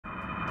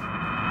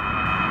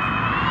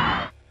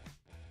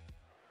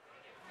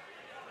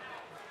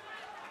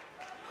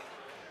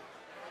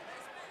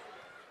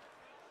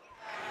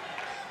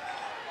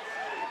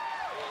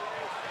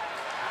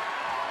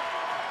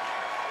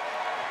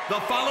The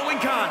following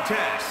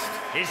contest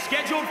is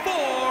scheduled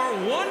for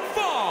one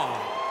fall.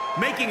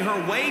 Making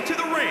her way to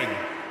the ring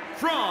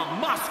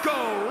from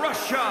Moscow,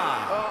 Russia,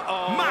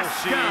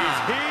 Masha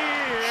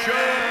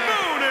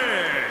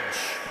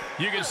Slamovich.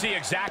 You can see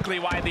exactly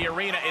why the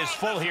arena is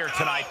full here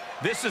tonight.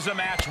 This is a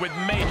match with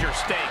major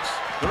stakes.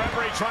 The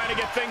referee trying to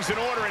get things in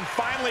order and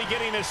finally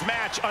getting this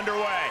match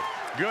underway.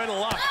 Good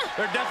luck.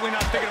 They're definitely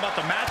not thinking about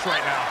the match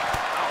right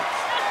now.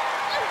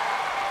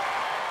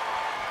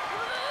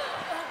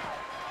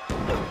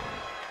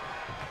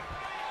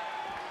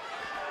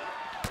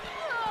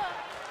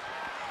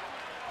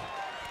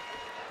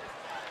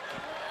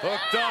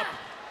 Hooked up.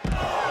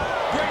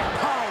 Great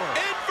power.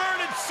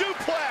 Inverted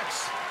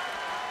suplex.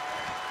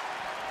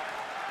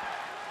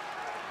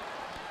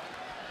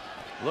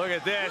 Look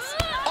at this.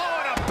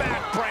 Oh, and a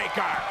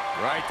backbreaker.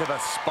 Right to the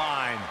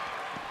spine.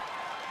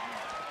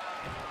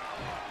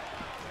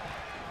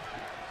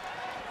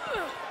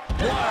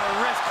 What a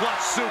wrist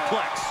clutch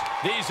suplex.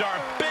 These are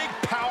big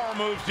power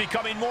moves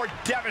becoming more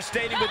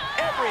devastating with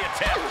every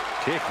attempt.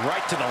 Kick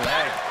right to the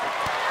leg.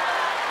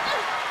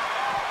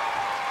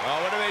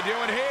 Oh, what are they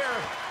doing here?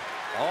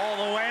 All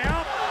the way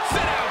up.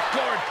 Sit out,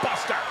 gourd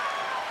buster.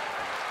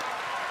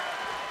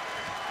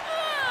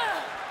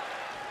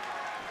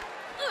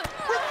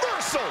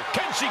 Reversal.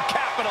 Can she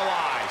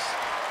capitalize?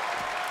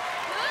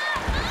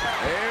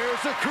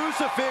 There's a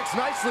crucifix.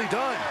 Nicely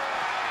done.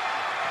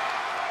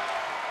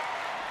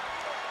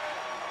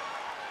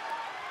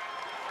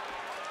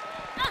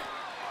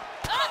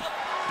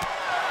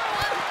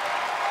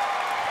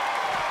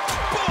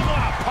 Boom,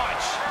 what a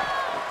punch.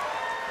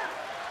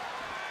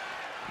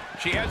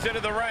 She heads into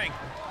the ring.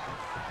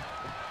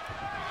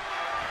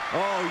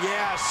 Oh,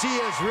 yeah, she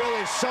is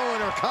really showing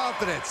her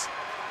confidence.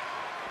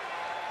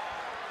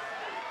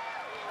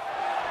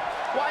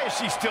 Why is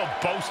she still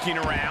boasting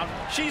around?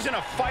 She's in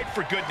a fight,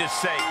 for goodness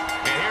sake.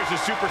 And here's a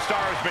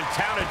superstar who's been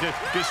touted to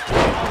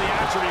display all the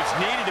attributes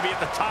needed to be at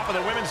the top of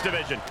the women's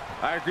division.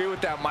 I agree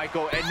with that,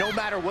 Michael. And no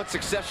matter what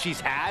success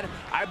she's had,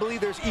 I believe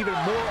there's even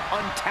more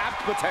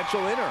untapped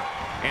potential in her.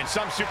 And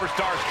some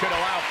superstars could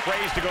allow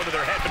praise to go to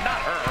their head, but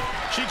not her.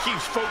 She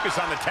keeps focus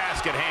on the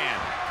task at hand.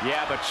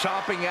 Yeah, but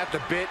chomping at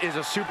the bit is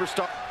a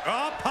superstar.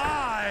 Up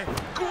high.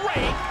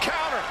 Great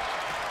counter.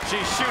 She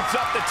shoots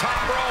up the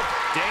top rope.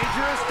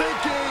 Dangerous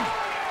thinking.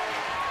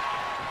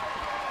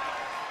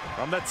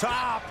 From the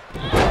top.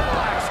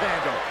 Axe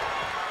handle.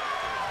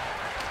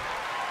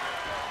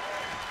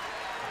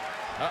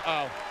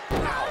 Uh-oh.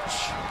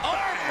 Ouch.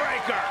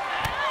 Armbreaker.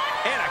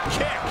 And a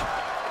kick.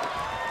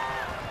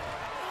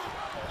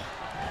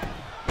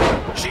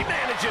 She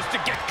manages to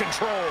get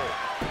control.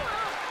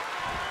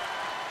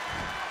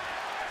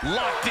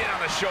 Locked in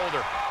on the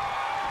shoulder.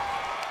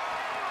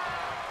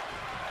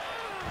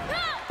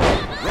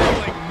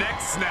 Rolling neck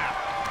snap.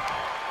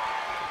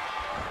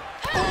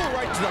 Oh,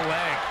 right to the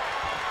leg.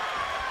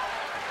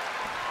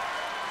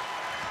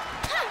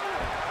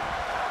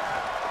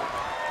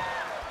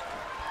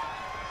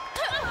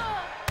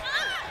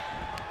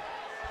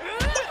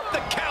 With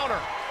the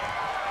counter.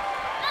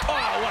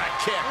 Oh, what a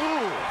kick.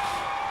 Ooh.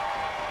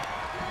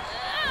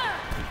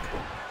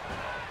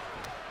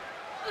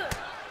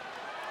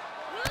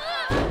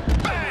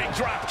 Bang,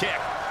 drop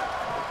kick.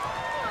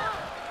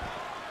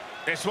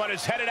 This one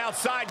is headed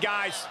outside,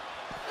 guys.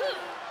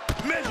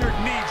 Measured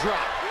knee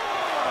drop.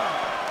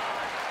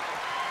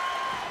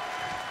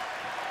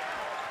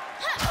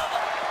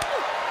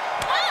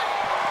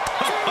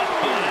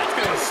 That's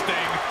gonna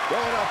sting.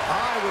 Going up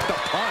high with the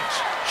punch.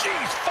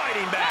 She's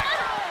fighting back.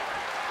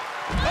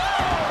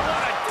 Oh,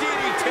 what a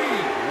DDT.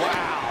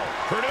 Wow.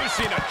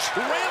 Producing a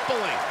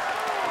trampling.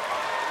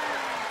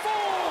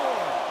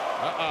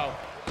 Uh-oh.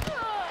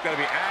 Gotta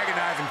be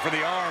agonizing for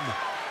the arm.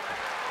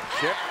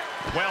 Chip.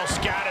 Well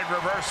scattered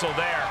reversal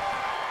there.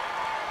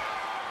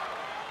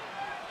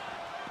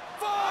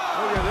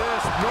 Look at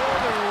this.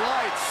 Northern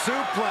Lights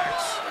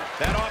suplex.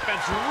 That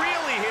offense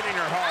really hitting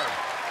her hard.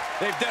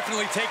 They've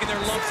definitely taken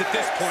their lumps at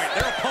this point.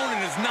 Their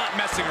opponent is not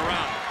messing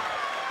around.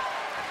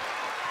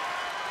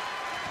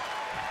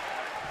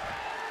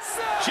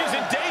 She's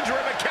in danger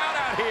of a count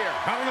out here.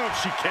 I don't know if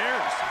she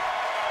cares.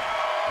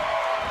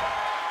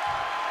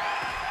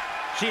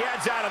 She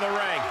heads out of the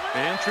ring.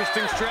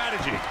 Interesting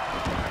strategy.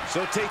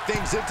 So take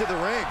things into the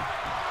ring.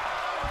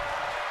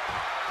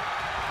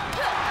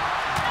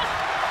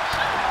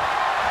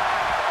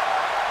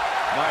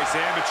 Nice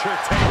amateur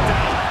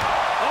takedown.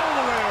 All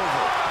the way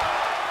over.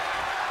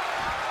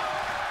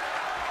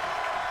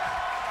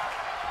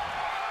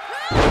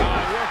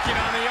 Working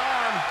on the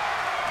arm.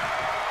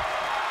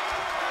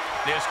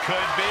 This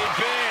could be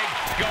big.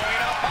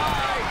 Going up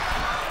high.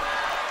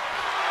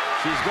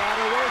 She's got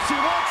her where she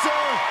wants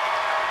her.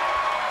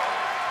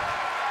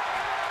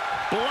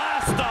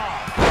 Blast off.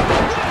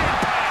 What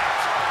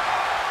impact.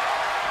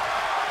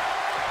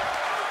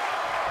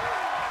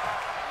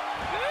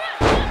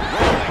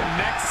 Rolling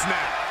neck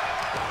snap.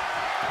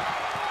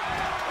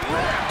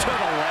 Right to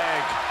the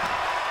leg.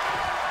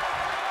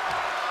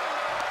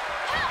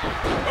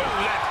 Oh,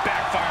 that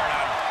backfired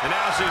on her. And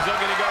now she's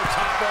looking to go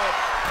top rope.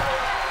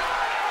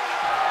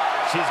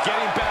 She's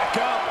getting back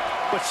up,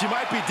 but she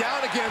might be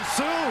down again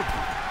soon.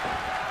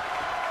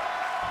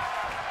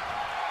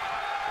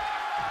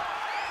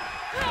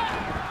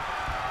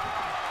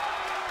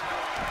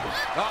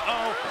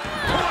 Uh-oh.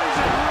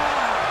 Poison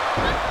run.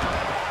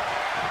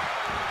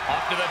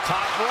 Up to the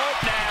top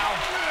rope now.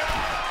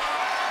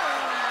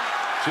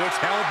 She looks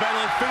hell-bent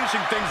on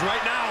finishing things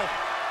right now.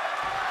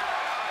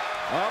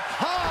 Up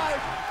high.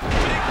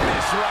 Big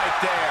miss right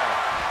there.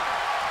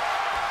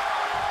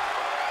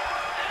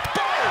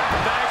 Boom!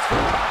 Thanks for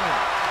coming.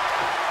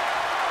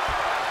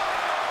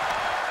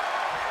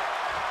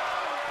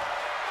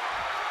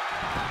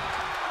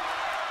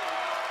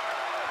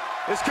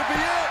 This could be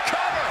it.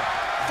 Cover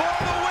for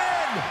the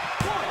win.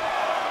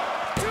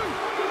 1, 2.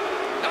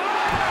 Oh,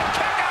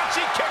 kick out.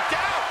 She kicked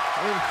out.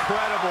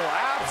 Incredible.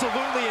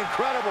 Absolutely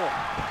incredible.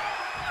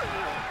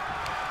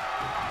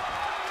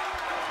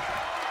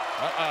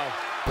 Uh-oh.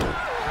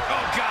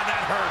 Oh, God,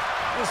 that hurt.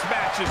 This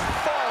match is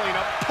falling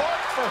apart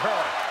for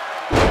her.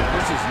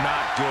 This is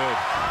not good.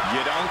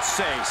 You don't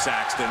say,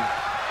 Saxton.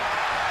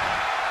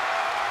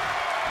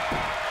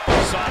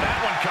 Saw that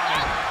one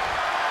coming.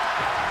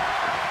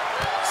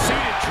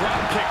 Seated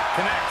drop kick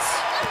connects.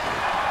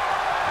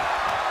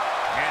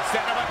 And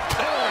setting up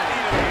a...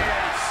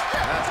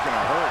 That's going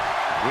to hurt.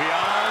 We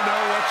all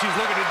know what she's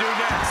looking to do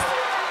next.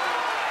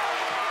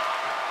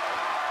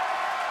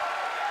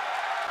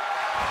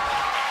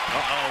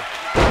 Uh-oh.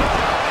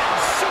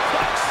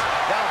 Suplex.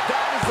 Now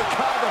that is the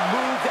kind of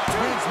move that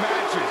wins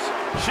matches.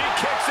 She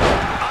kicks it.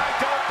 I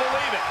don't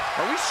believe it.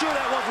 Are we sure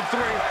that wasn't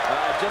 3?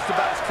 Just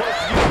about as close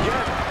as you can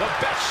get. The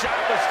best shot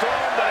was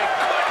thrown, but it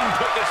couldn't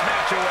put this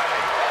match away.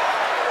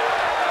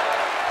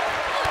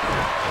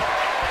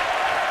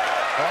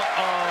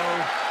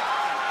 Uh-oh.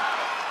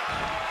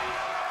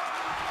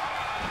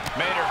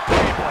 Made her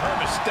pay for her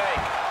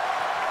mistake.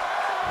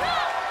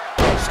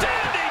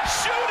 Standing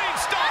shooting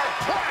star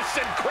press.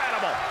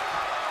 Incredible.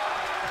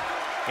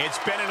 It's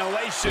been an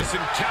hellacious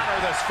encounter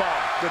thus far.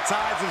 The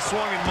tides have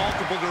swung in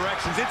multiple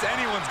directions. It's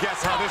anyone's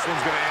guess how this one's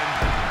going to end.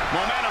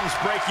 Momentum's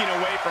breaking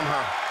away from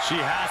her. She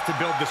has to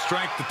build the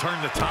strength to turn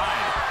the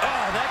tide.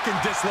 Oh, that can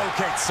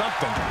dislocate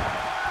something.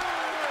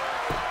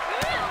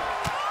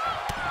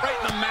 Right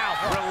in the mouth.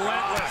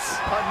 Relentless.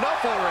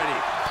 Enough already.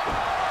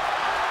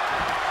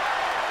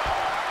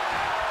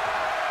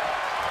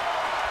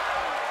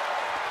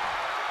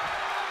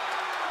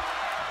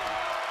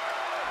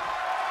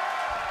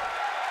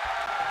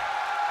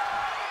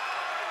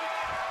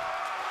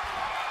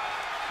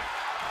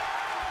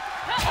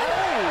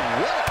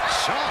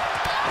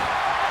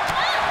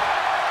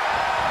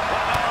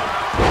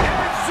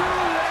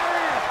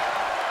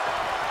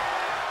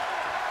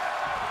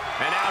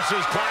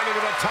 She's climbing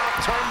to the top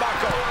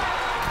turnbuckle.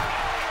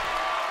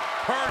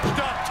 Perched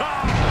up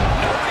top.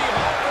 Nobody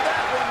home for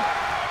that one.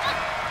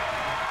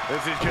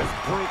 This is just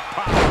brute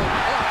power.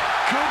 Oh,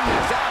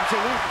 goodness,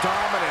 absolute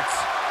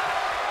dominance.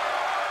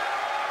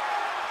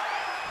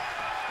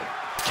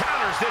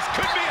 Counters. This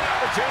could be an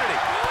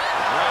opportunity.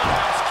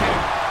 Roundhouse kick.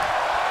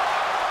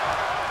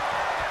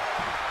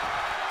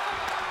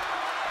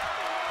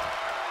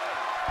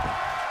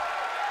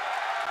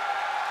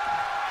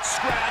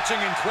 Scratching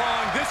and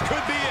clawing. This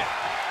could be it.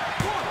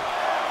 1,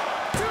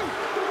 2, 3.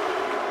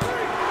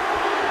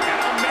 And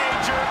a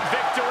major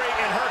victory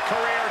in her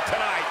career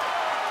tonight.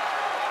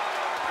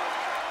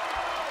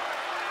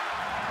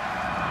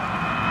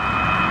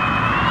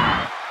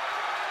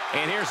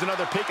 And here's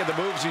another peek at the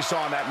moves you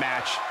saw in that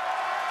match.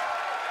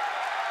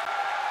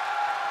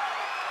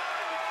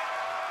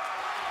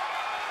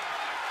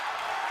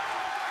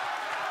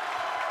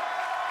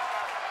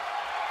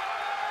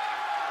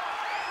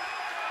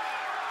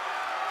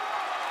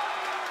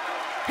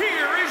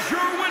 Here is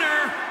your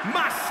winner,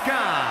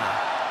 Masha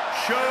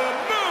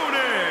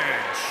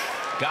Slamovich.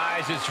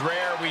 Guys, it's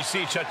rare we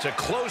see such a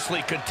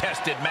closely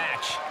contested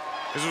match.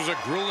 This was a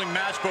grueling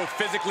match both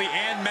physically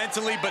and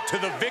mentally, but to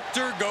the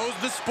victor goes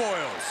the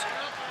spoils.